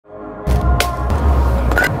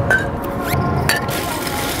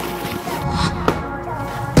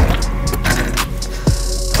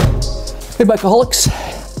Hey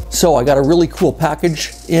Bikeaholics. So I got a really cool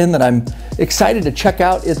package in that I'm excited to check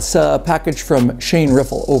out. It's a package from Shane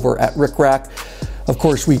Riffle over at Rickrak. Of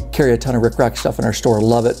course, we carry a ton of Rickrak stuff in our store,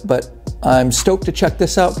 love it, but I'm stoked to check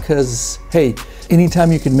this out because, hey,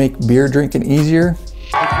 anytime you can make beer drinking easier,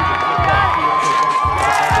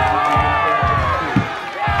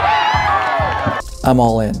 I'm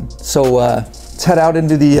all in. So let's head out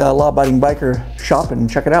into the law-abiding biker shop and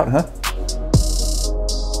check it out, huh?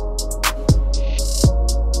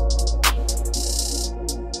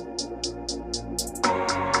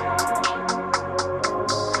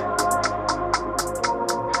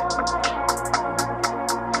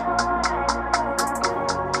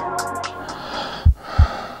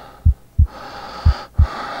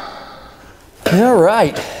 All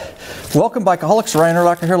right, welcome Bikeaholics. Ryan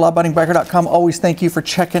Urlacher here, lawabidingbiker.com. Always thank you for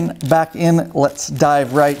checking back in. Let's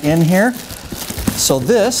dive right in here. So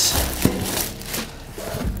this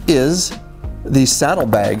is the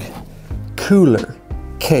Saddlebag Kooler,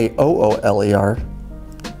 K-O-O-L-E-R.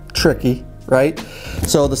 Tricky, right?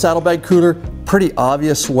 So the Saddlebag Kooler, pretty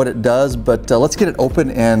obvious what it does, but let's get it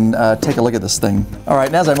open and take a look at this thing. All right,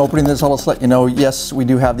 and as I'm opening this, I'll just let you know, yes, we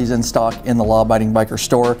do have these in stock in the Law Abiding Biker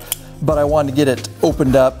store, but I wanted to get it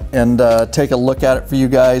opened up and take a look at it for you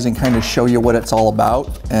guys and kind of show you what it's all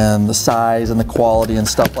about and the size and the quality and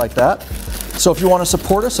stuff like that. So if you want to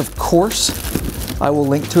support us, of course, I will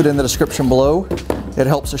link to it in the description below. It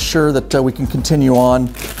helps assure that we can continue on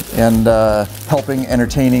and helping,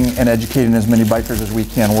 entertaining, and educating as many bikers as we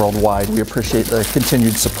can worldwide. We appreciate the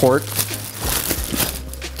continued support.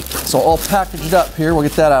 So all packaged up here, we'll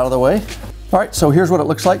get that out of the way. All right, so here's what it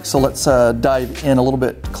looks like. So let's dive in a little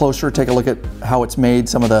bit closer, take a look at how it's made,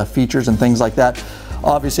 some of the features and things like that.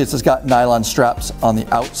 Obviously, it's just got nylon straps on the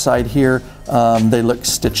outside here. They look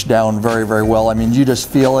stitched down very, very well. I mean, you just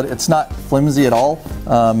feel it. It's not flimsy at all.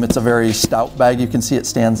 It's a very stout bag. You can see it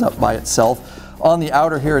stands up by itself. On the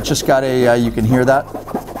outer here, it's just got a, you can hear that.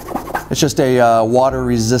 It's just a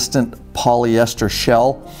water-resistant polyester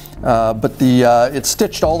shell. But it's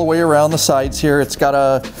stitched all the way around the sides here. It's got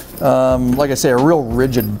a, like I say, a real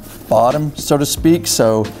rigid bottom, so to speak,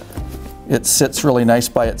 so it sits really nice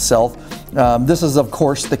by itself. This is, of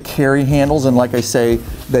course, the carry handles, and like I say,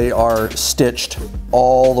 they are stitched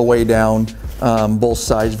all the way down both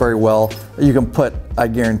sides very well. You can put, I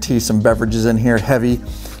guarantee, some beverages in here, heavy,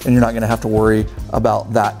 and you're not going to have to worry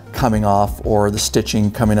about that coming off or the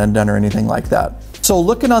stitching coming undone or anything like that. So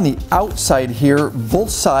looking on the outside here, both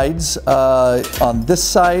sides, on this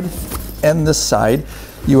side and this side,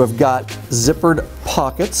 you have got zippered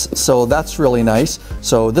pockets, so that's really nice.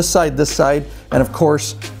 So this side, and of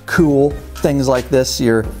course, cool things like this,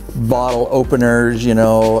 your bottle openers, you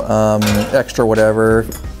know, extra whatever,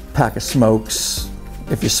 pack of smokes,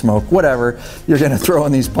 if you smoke, whatever, you're gonna throw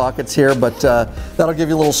in these pockets here, but that'll give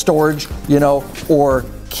you a little storage, you know, or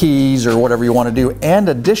keys or whatever you want to do. And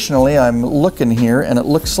additionally, I'm looking here and it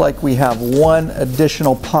looks like we have one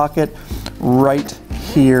additional pocket right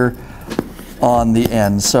here on the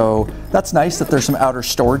end. So that's nice that there's some outer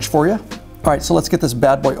storage for you. All right, so let's get this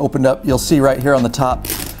bad boy opened up. You'll see right here on the top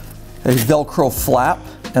a Velcro flap,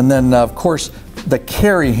 and then of course the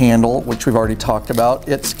carry handle, which we've already talked about.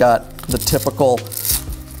 It's got the typical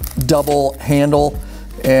double handle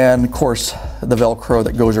and of course the Velcro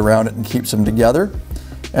that goes around it and keeps them together.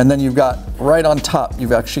 And then you've got right on top,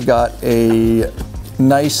 you've actually got a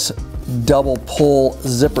nice double pull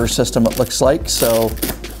zipper system, it looks like. So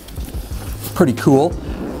pretty cool.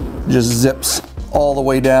 Just zips all the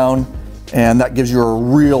way down, and that gives you a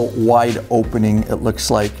real wide opening, it looks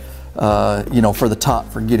like, you know, for the top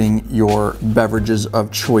for getting your beverages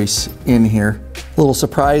of choice in here. Little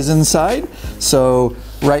surprise inside. So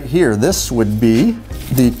right here, this would be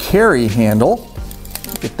the carry handle.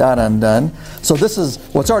 Get that undone. So this is,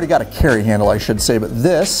 well, it's already got a carry handle, I should say, but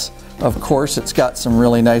this, of course, it's got some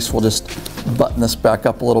really nice, we'll just button this back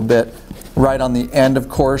up a little bit. Right on the end, of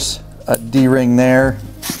course, a D-ring there,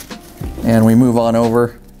 and we move on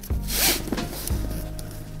over,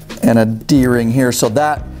 and a D-ring here. So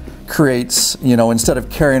that creates, you know, instead of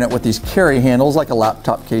carrying it with these carry handles like a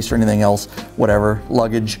laptop case or anything else, whatever,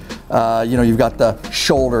 luggage, you know, you've got the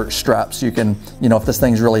shoulder straps. So you can, you know, if this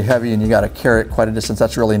thing's really heavy and you got to carry it quite a distance,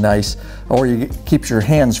 that's really nice. Or you keep your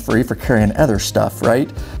hands free for carrying other stuff, right?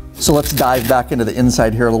 So let's dive back into the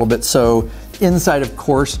inside here a little bit. So inside, of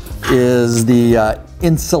course, is the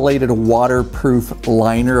insulated waterproof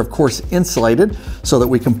liner, of course insulated, so that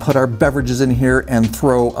we can put our beverages in here and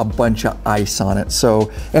throw a bunch of ice on it.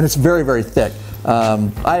 So, and it's very, very thick.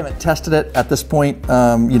 I haven't tested it at this point,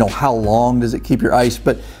 you know, how long does it keep your ice,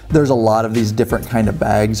 but there's a lot of these different kind of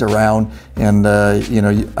bags around, and you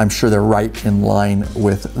know, I'm sure they're right in line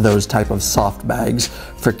with those type of soft bags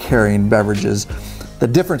for carrying beverages. The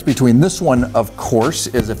difference between this one, of course,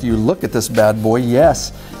 is if you look at this bad boy,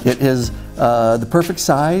 yes, it is the perfect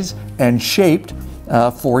size and shaped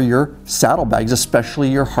for your saddlebags, especially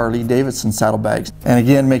your Harley-Davidson saddlebags. And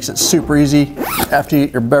again, makes it super easy after you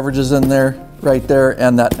get your beverages in there, right there,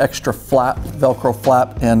 and that extra flap, Velcro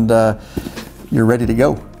flap, and you're ready to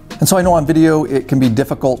go. And so I know on video it can be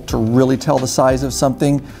difficult to really tell the size of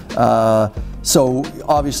something. So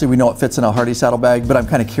obviously we know it fits in a Harley saddlebag, but I'm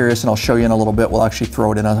kind of curious, and I'll show you in a little bit. We'll actually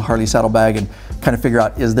throw it in a Harley saddlebag and kind of figure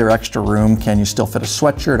out, is there extra room? Can you still fit a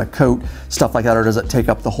sweatshirt, a coat, stuff like that, or does it take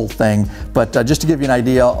up the whole thing? But just to give you an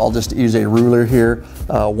idea, I'll just use a ruler here,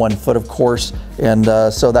 1 foot of course, and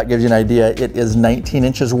so that gives you an idea. It is 19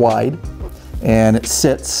 inches wide, and it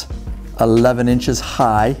sits 11 inches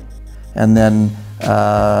high, and then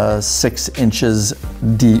 6 inches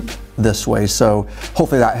deep this way. So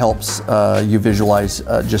hopefully that helps you visualize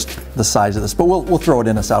just the size of this, but we'll throw it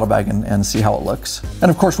in a saddlebag and see how it looks. And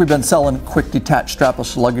of course, we've been selling quick detached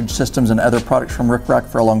strapless luggage systems and other products from Rick-Rack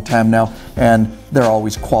for a long time now, and they're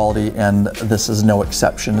always quality, and this is no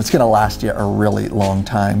exception. It's going to last you a really long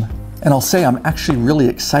time. And I'll say I'm actually really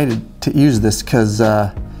excited to use this because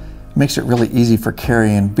it makes it really easy for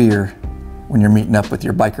carrying beer when you're meeting up with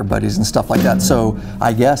your biker buddies and stuff like that. So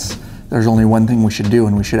I guess there's only one thing we should do,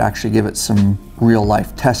 and we should actually give it some real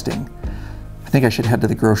life testing. I think I should head to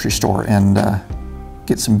the grocery store and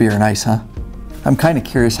get some beer and ice, huh? I'm kind of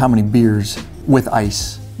curious how many beers with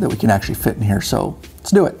ice that we can actually fit in here, so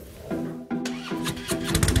let's do it.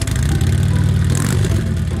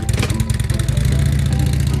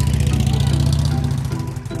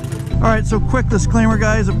 All right, so quick disclaimer,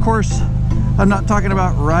 guys. Of course, I'm not talking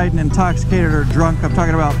about riding intoxicated or drunk. I'm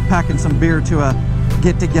talking about packing some beer to a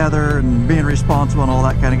get together and being responsible and all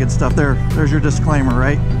that kind of good stuff. There's your disclaimer,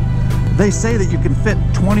 right? They say that you can fit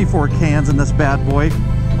 24 cans in this bad boy.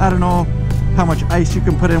 I don't know how much ice you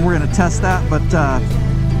can put in. We're going to test that, but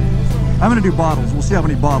I'm going to do bottles. We'll see how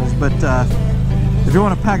many bottles, but if you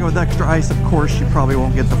want to pack it with extra ice, of course, you probably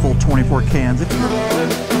won't get the full 24 cans.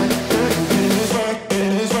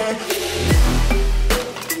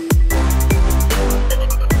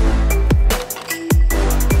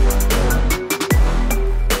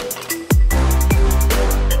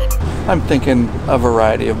 I'm thinking a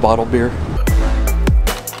variety of bottled beer.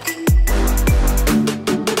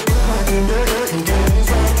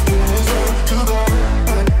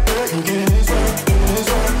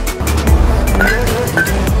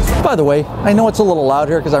 By the way, I know it's a little loud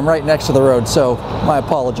here because I'm right next to the road, so my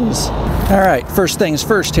apologies. All right, first things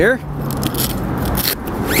first here.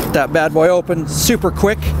 Get that bad boy open super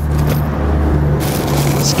quick.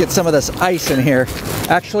 Let's get some of this ice in here.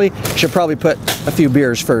 Actually, should probably put a few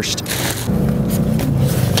beers first.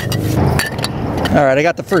 All right, I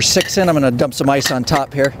got the first 6 in. I'm gonna dump some ice on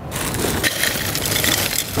top here.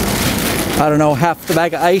 I don't know, half the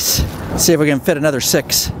bag of ice. Let's see if we can fit another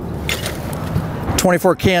 6.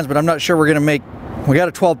 24 cans, but I'm not sure we're gonna make, we got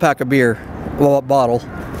a 12 pack of beer bottle.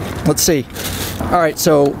 Let's see. All right,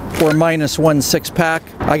 so we're minus 1 6-pack.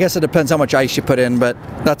 I guess it depends how much ice you put in, but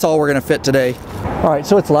that's all we're gonna fit today. All right,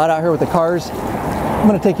 so it's loud out here with the cars. I'm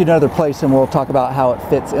gonna take you to another place and we'll talk about how it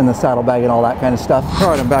fits in the saddlebag and all that kind of stuff. All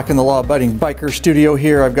right, I'm back in the law-abiding biker studio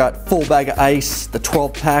here. I've got full bag of ice, the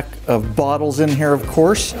 12 pack of bottles in here, of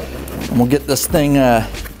course. And we'll get this thing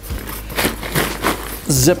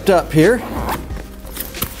zipped up here.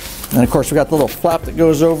 And of course, we got the little flap that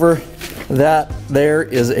goes over. That there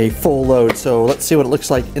is a full load. So let's see what it looks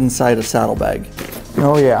like inside a saddlebag.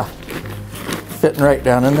 Oh yeah, fitting right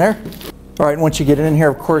down in there. All right, once you get it in here,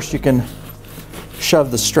 of course, you can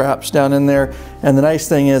shove the straps down in there, and the nice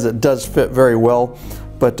thing is it does fit very well.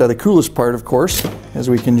 But the coolest part, of course, is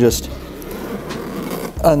we can just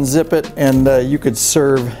unzip it, and you could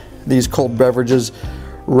serve these cold beverages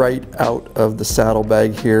right out of the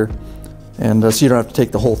saddlebag here, and so you don't have to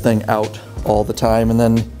take the whole thing out all the time, and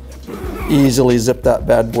then easily zip that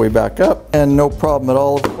bad boy back up, and no problem at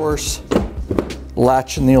all. Of course,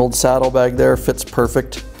 latching the old saddlebag there fits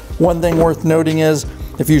perfect. One thing worth noting is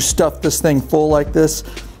if you stuff this thing full like this,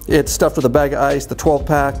 it's stuffed with a bag of ice, the 12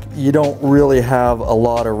 pack, you don't really have a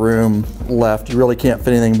lot of room left. You really can't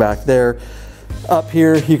fit anything back there. Up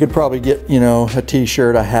here, you could probably get, you know, a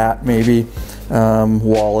t-shirt, a hat, maybe,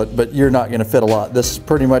 wallet, but you're not gonna fit a lot. This is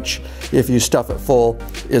pretty much, if you stuff it full,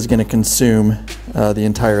 is gonna consume the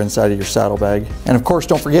entire inside of your saddlebag. And of course,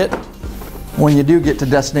 don't forget, when you do get to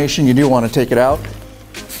destination, you do wanna take it out.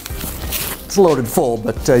 It's loaded full,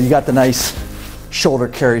 but you got the nice shoulder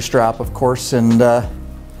carry strap, of course, and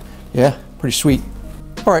yeah, pretty sweet.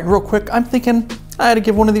 All right, real quick, I'm thinking I had to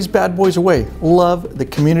give one of these bad boys away. Love the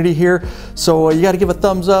community here. So you got to give a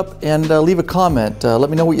thumbs up and leave a comment. Let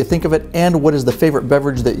me know what you think of it and what is the favorite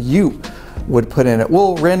beverage that you would put in it.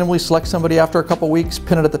 We'll randomly select somebody after a couple weeks,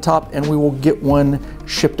 pin it at the top, and we will get one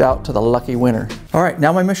shipped out to the lucky winner. All right,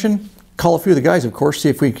 now my mission, call a few of the guys, of course, see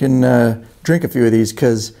if we can drink a few of these,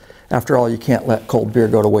 because after all, you can't let cold beer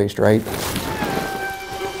go to waste, right? Put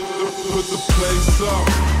the place up.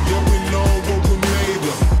 Yeah, we know what we're